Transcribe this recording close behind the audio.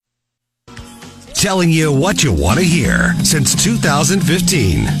telling you what you want to hear since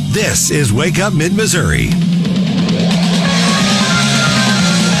 2015. This is Wake Up Mid-Missouri.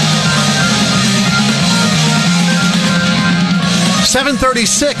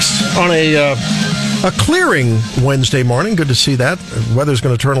 .36 on a clearing Wednesday morning. Good to see that. Weather's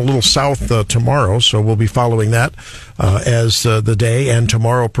going to turn a little south tomorrow, so we'll be following that as the day and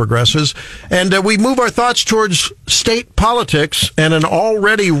tomorrow progresses. And we move our thoughts towards state politics and an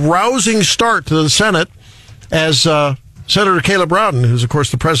already rousing start to the Senate as Senator Caleb Rowden, who's, of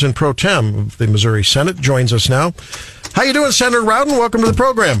course, the president pro tem of the Missouri Senate, joins us now. How you doing, Senator Rowden? Welcome to the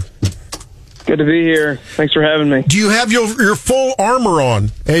program. Good to be here. Thanks for having me. Do you have your full armor on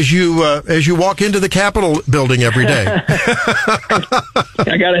as you walk into the Capitol building every day?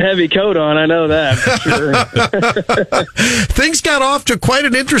 I got a heavy coat on. I know that for sure. Things got off to quite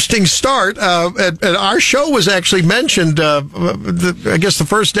an interesting start. And our show was actually mentioned, I guess, the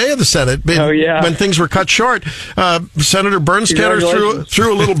first day of the Senate. When things were cut short. Senator Bernstetter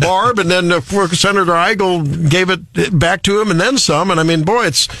threw a little barb, and then Senator Eigel gave it back to him, and then some. And I mean,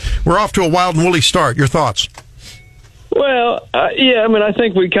 boy, we're off to a wild and woolly start. Your thoughts? Well, yeah, I mean, I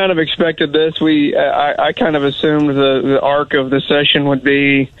think we kind of expected this. I kind of assumed the arc of the session would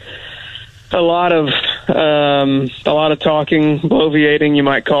be a lot of talking, bloviating, you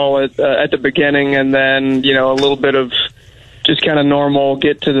might call it, at the beginning, and then a little bit of just kind of normal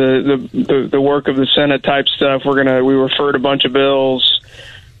get to the work of the Senate type stuff. We referred a bunch of bills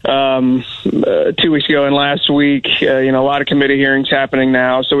 2 weeks ago and last week. A lot of committee hearings happening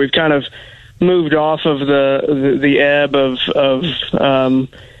now, so we've kind of moved off of the ebb of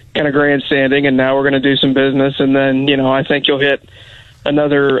kind of grandstanding, and now we're going to do some business, and then I think you'll hit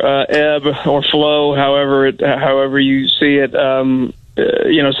another ebb or flow, however you see it.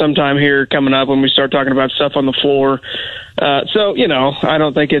 Sometime here coming up when we start talking about stuff on the floor. So I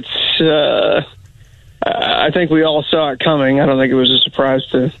don't think it's. I think we all saw it coming. I don't think it was a surprise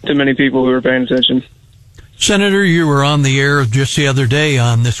to many people who were paying attention. Senator, you were on the air just the other day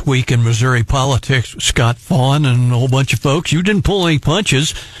on This Week in Missouri Politics with Scott Fawn and a whole bunch of folks. You didn't pull any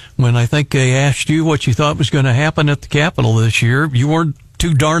punches when I think they asked you what you thought was going to happen at the Capitol this year. You weren't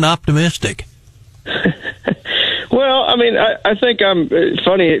too darn optimistic. Well, I mean, I think I'm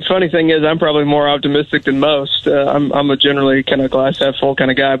funny thing is I'm probably more optimistic than most. I'm a generally kind of glass half full kind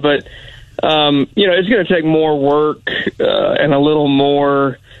of guy, but it's going to take more work and a little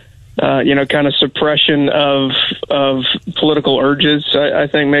more kind of suppression of political urges. I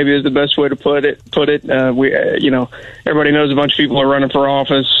think maybe is the best way to put it. Everybody knows a bunch of people are running for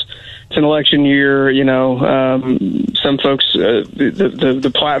office. It's an election year. Some folks,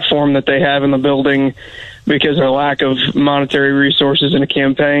 the platform that they have in the building, because of their lack of monetary resources in a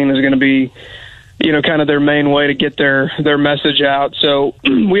campaign, is going to be, kind of their main way to get their message out. So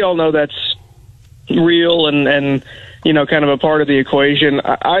we all know that's real and kind of a part of the equation.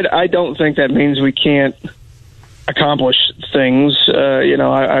 I don't think that means we can't accomplish things.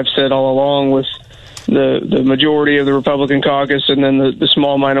 I've said all along with the majority of the Republican caucus and then the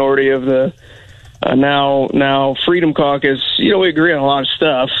small minority of the now Freedom Caucus, we agree on a lot of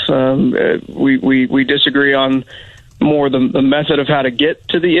stuff. We disagree on more the method of how to get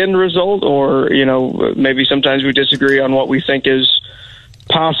to the end result, or, maybe sometimes we disagree on what we think is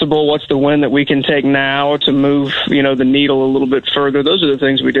possible. What's the win that we can take now to move, the needle a little bit further? Those are the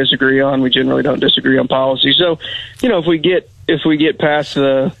things we disagree on. We generally don't disagree on policy. So, if we get past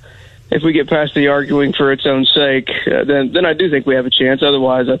the arguing for its own sake, then I do think we have a chance.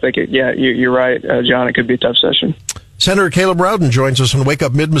 Otherwise, I think you're right, John. It could be a tough session. Senator Caleb Rowden joins us on Wake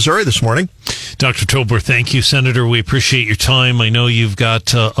Up Mid-Missouri this morning. Dr. Tobler, thank you, Senator. We appreciate your time. I know you've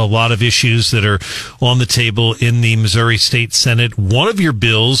got a lot of issues that are on the table in the Missouri State Senate. One of your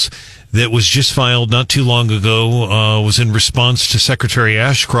bills that was just filed not too long ago was in response to Secretary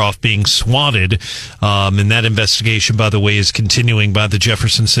Ashcroft being swatted. And that investigation, by the way, is continuing by the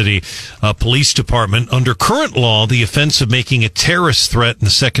Jefferson City Police Department. Under current law, the offense of making a terrorist threat in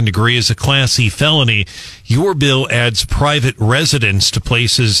the second degree is a Class E felony. Your bill adds private residence to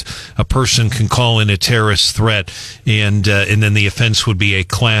places a person can call in a terrorist threat, and then the offense would be a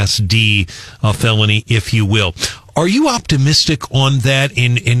Class D felony, if you will. Are you optimistic on that?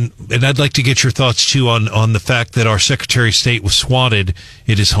 And I'd like to get your thoughts too on the fact that our Secretary of State was swatted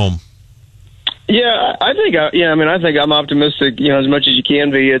at his home. Yeah, I think I'm optimistic. As much as you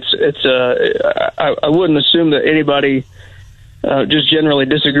can be. I wouldn't assume that anybody just generally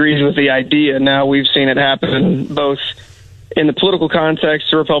disagrees with the idea. Now we've seen it happen both in the political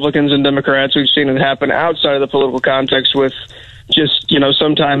context, Republicans and Democrats. We've seen it happen outside of the political context with just,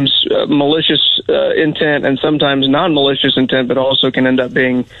 sometimes malicious intent and sometimes non-malicious intent, but also can end up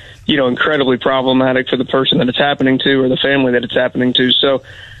being, incredibly problematic for the person that it's happening to or the family that it's happening to. So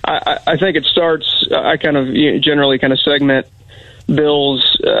I think it starts, I kind of generally kind of segment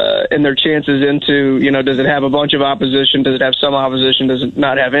bills and their chances into, does it have a bunch of opposition? Does it have some opposition? Does it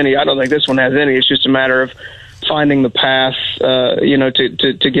not have any? I don't think this one has any. It's just a matter of finding the path,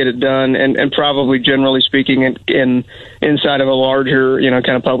 to get it done, and probably generally speaking inside of a larger,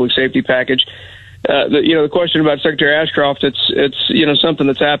 kind of public safety package. The question about Secretary Ashcroft, it's something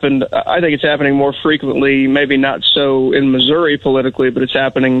that's happened. I think it's happening more frequently, maybe not so in Missouri politically, but it's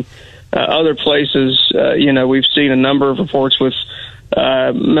happening other places. We've seen a number of reports with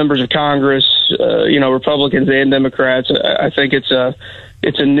members of Congress, Republicans and Democrats. I think it's a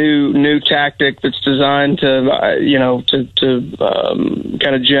new tactic that's designed to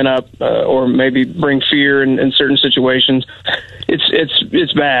kind of gin up or maybe bring fear in certain situations.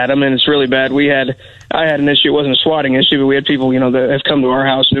 It's bad. I mean, it's really bad. I had an issue. It wasn't a swatting issue, but we had people that have come to our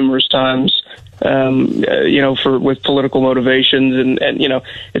house numerous times. With political motivations, and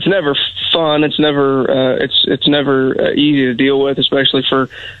it's never fun. It's never it's never easy to deal with, especially for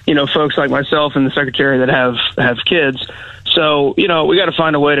folks like myself and the secretary that have kids. So we got to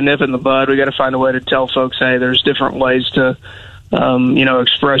find a way to nip it in the bud. We got to find a way to tell folks, hey, there's different ways to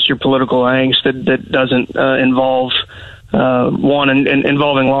express your political angst that doesn't involve one,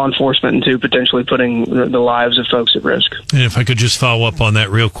 involving law enforcement, and two, potentially putting the lives of folks at risk. And if I could just follow up on that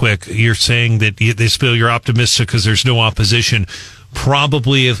real quick, you're saying that this bill, you're optimistic because there's no opposition.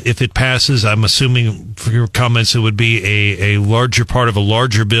 Probably if it passes, I'm assuming from your comments, it would be a larger part of a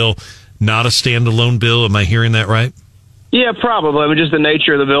larger bill, not a standalone bill. Am I hearing that right? Yeah, probably. I mean, just the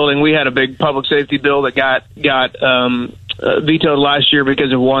nature of the building. We had a big public safety bill that got vetoed last year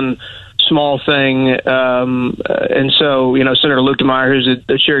because of one small thing, and so Senator Luke DeMeyer, who's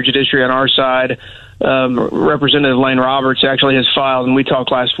the chair of judiciary on our side, Representative Lane Roberts actually has filed, and we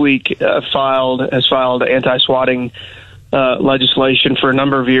talked last week, has filed anti-swatting legislation for a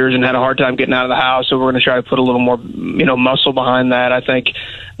number of years and had a hard time getting out of the House. So we're going to try to put a little more muscle behind that. I think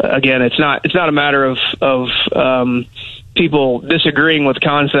again, it's not a matter of people disagreeing with the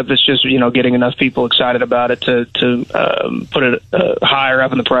concept. It's just getting enough people excited about it to put it higher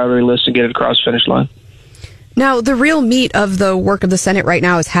up in the priority list and get it across the finish line. Now, the real meat of the work of the Senate right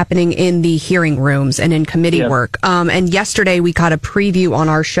now is happening in the hearing rooms and in committee work. And yesterday we got a preview on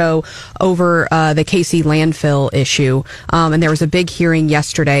our show over the KC landfill issue. And there was a big hearing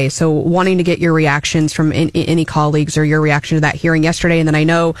yesterday. So wanting to get your reactions from any colleagues or your reaction to that hearing yesterday. And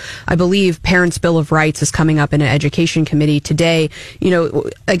then I believe Parents' Bill of Rights is coming up in an education committee today.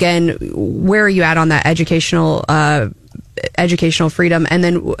 Again, where are you at on that educational freedom, and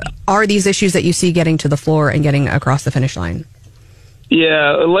then are these issues that you see getting to the floor and getting across the finish line?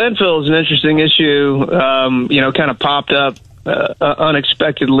 Yeah, landfill is an interesting issue. Kind of popped up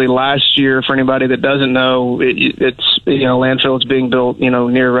unexpectedly last year. For anybody that doesn't know, it's landfill is being built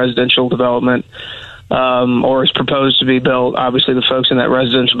near residential development, or is proposed to be built. Obviously, the folks in that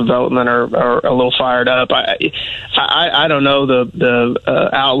residential development are a little fired up. I don't know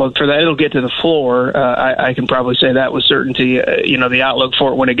the outlook for that. It'll get to the floor. I can probably say that with certainty. The outlook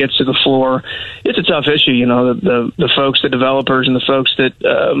for it when it gets to the floor, it's a tough issue. The folks, the developers, and the folks that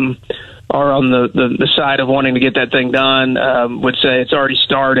are on the side of wanting to get that thing done would say it's already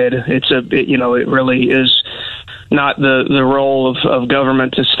started. It really is not the role of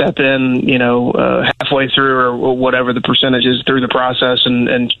government to step in, halfway through or whatever the percentage is through the process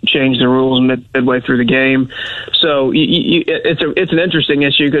and change the rules midway through the game. So it's an interesting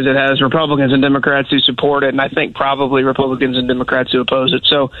issue because it has Republicans and Democrats who support it, and I think probably Republicans and Democrats who oppose it.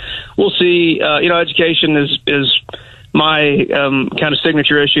 So we'll see. Education is my kind of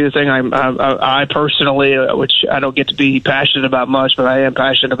signature issue, the thing I personally, which I don't get to be passionate about much, but I am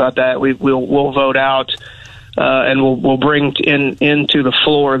passionate about that. We'll vote out. And we'll bring into the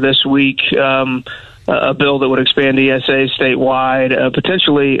floor this week a bill that would expand ESA statewide,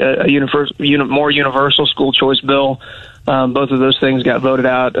 potentially a more universal school choice bill. Both of those things got voted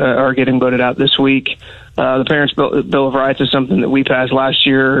out, are getting voted out this week. The Parents' Bill of Rights is something that we passed last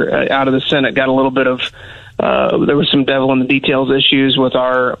year out of the Senate, got a little bit of there was some devil in the details issues with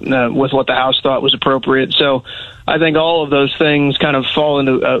with what the House thought was appropriate. So I think all of those things kind of fall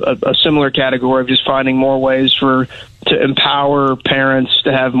into a similar category of just finding more ways to empower parents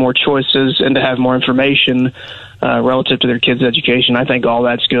to have more choices and to have more information relative to their kids' education. I think all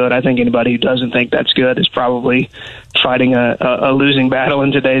that's good. I think anybody who doesn't think that's good is probably fighting a losing battle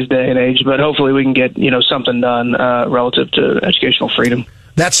in today's day and age. But hopefully we can get something done relative to educational freedom.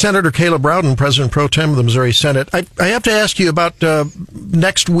 That's Senator Caleb Rowden, President Pro Tem of the Missouri Senate. I have to ask you about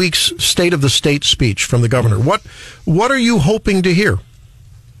next week's State of the State speech from the governor. What are you hoping to hear?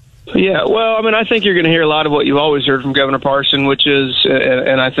 Yeah, well, I mean, I think you're going to hear a lot of what you've always heard from Governor Parson, which is,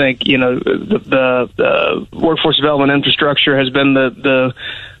 and I think the workforce development infrastructure has been has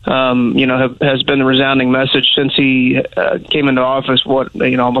been the resounding message since he came into office.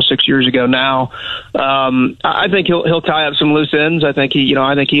 Almost 6 years ago now. I think he'll tie up some loose ends. I think he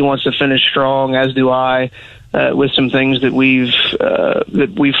wants to finish strong, as do I. With some things that we've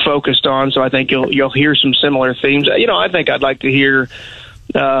focused on, so I think you'll hear some similar themes. I think I'd like to hear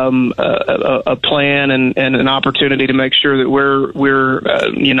a plan and an opportunity to make sure that we're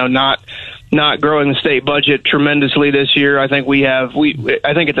not growing the state budget tremendously this year. I think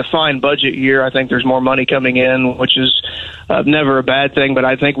I think it's a fine budget year. I think there's more money coming in, which is never a bad thing. But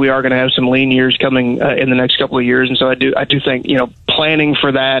I think we are going to have some lean years coming in the next couple of years, and so I do think planning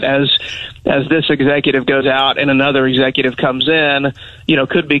for that as this executive goes out and another executive comes in,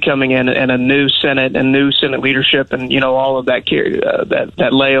 could be coming in and a new Senate and new Senate leadership and all of that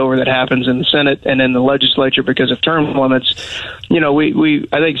that layover that happens in the Senate and in the legislature because of term limits.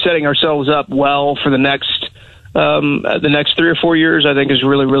 I think setting ourselves up well for the next 3 or 4 years, I think is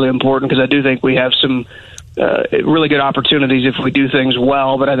really, really important, because I do think we have some really good opportunities if we do things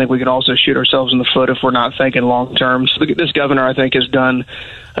well, but I think we can also shoot ourselves in the foot if we're not thinking long term. So this governor, I think, has done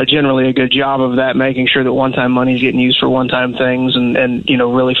generally a good job of that, making sure that one-time money is getting used for one-time things and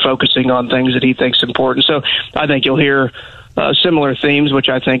really focusing on things that he thinks important. So I think you'll hear similar themes, which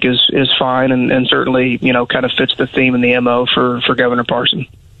I think is fine and certainly kind of fits the theme and the MO for Governor Parson.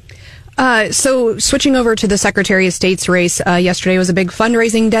 So switching over to the Secretary of State's race, yesterday was a big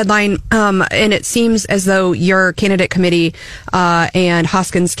fundraising deadline, and it seems as though your candidate committee and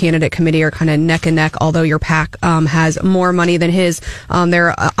Hoskins' candidate committee are kind of neck and neck, although your PAC has more money than his.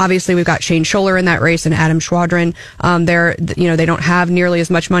 Obviously we've got Shane Scholler in that race and Adam Schwadron. They don't have nearly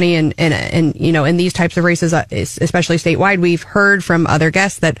as much money, and in these types of races, especially statewide, we've heard from other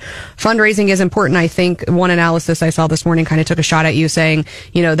guests that fundraising is important. I think one analysis I saw this morning kind of took a shot at you, saying,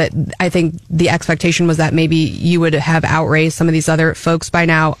 that I think the expectation was that maybe you would have outraised some of these other folks by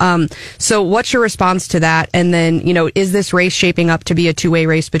now. So what's your response to that? And then, is this race shaping up to be a two-way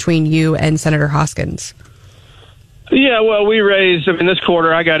race between you and Senator Hoskins? Yeah, well, we raised, this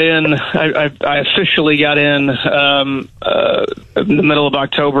quarter I got in, I officially got in the middle of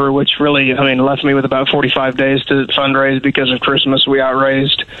October, which really, left me with about 45 days to fundraise because of Christmas. We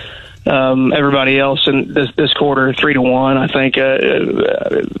outraised everybody else in this quarter 3-1, I think,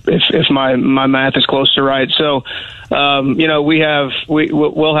 if my math is close to right. So,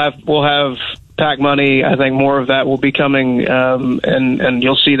 we'll have PAC money. I think more of that will be coming, and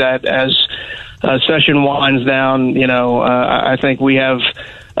you'll see that as session winds down. I think we have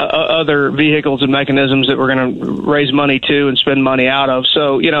other vehicles and mechanisms that we're going to raise money to and spend money out of.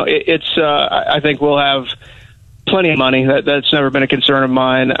 So, I think we'll have plenty of money. That's never been a concern of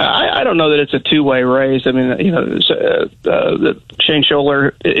mine. I don't know that it's a two-way race. Shane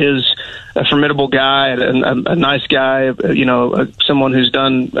Scholler is a formidable guy and a nice guy. Someone who's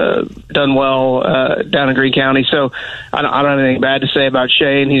done well down in Greene County. So I don't have anything bad to say about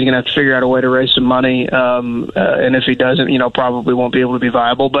Shane. He's going to have to figure out a way to raise some money, and if he doesn't, probably won't be able to be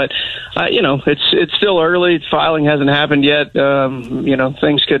viable. But it's still early. Filing hasn't happened yet.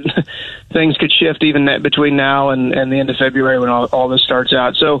 Things could shift even between now and the end of February when all this starts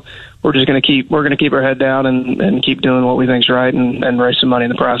out. So we're just going to keep our head down and keep doing what we think's right and raise some money in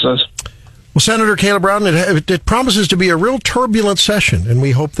the process. Well, Senator Caleb Rowden, it promises to be a real turbulent session, and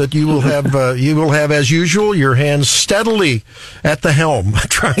we hope that you will have, as usual, your hands steadily at the helm,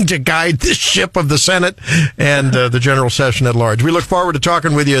 trying to guide this ship of the Senate and the general session at large. We look forward to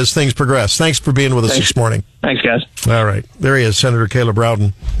talking with you as things progress. Thanks for being with us this morning. Thanks, guys. All right. There he is, Senator Caleb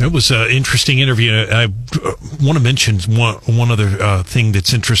Rowden. It was an interesting interview. I want to mention one other thing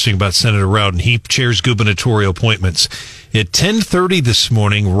that's interesting about Senator Rowden. He chairs gubernatorial appointments. At 10:30 this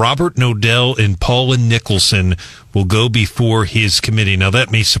morning, Robert Nodell and Paula Nicholson will go before his committee. Now,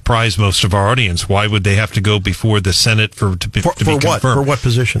 that may surprise most of our audience. Why would they have to go before the Senate to be confirmed? For what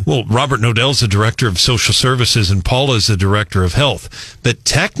position? Well, Robert Nodell's the director of social services and Paula's the director of health. But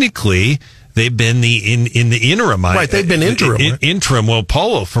technically, they've been in the interim. Right, they've been interim. Interim. Well,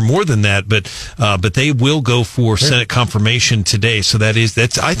 Paulo for more than that, but they will go for Senate confirmation today. So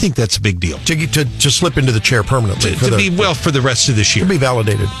I think that's a big deal to slip into the chair permanently for the rest of this year. To be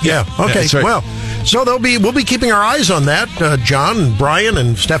validated. Yeah. Okay. Right. Well, so we'll be keeping our eyes on that. John and Brian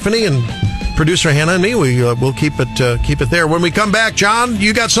and Stephanie and producer Hannah and me. We'll keep it there. When we come back, John,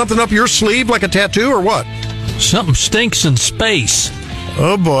 you got something up your sleeve like a tattoo or what? Something stinks in space.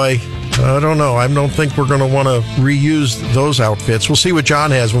 Oh boy. I don't know. I don't think we're going to want to reuse those outfits. We'll see what John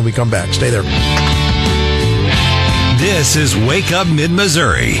has when we come back. Stay there. This is Wake Up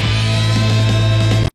Mid-Missouri.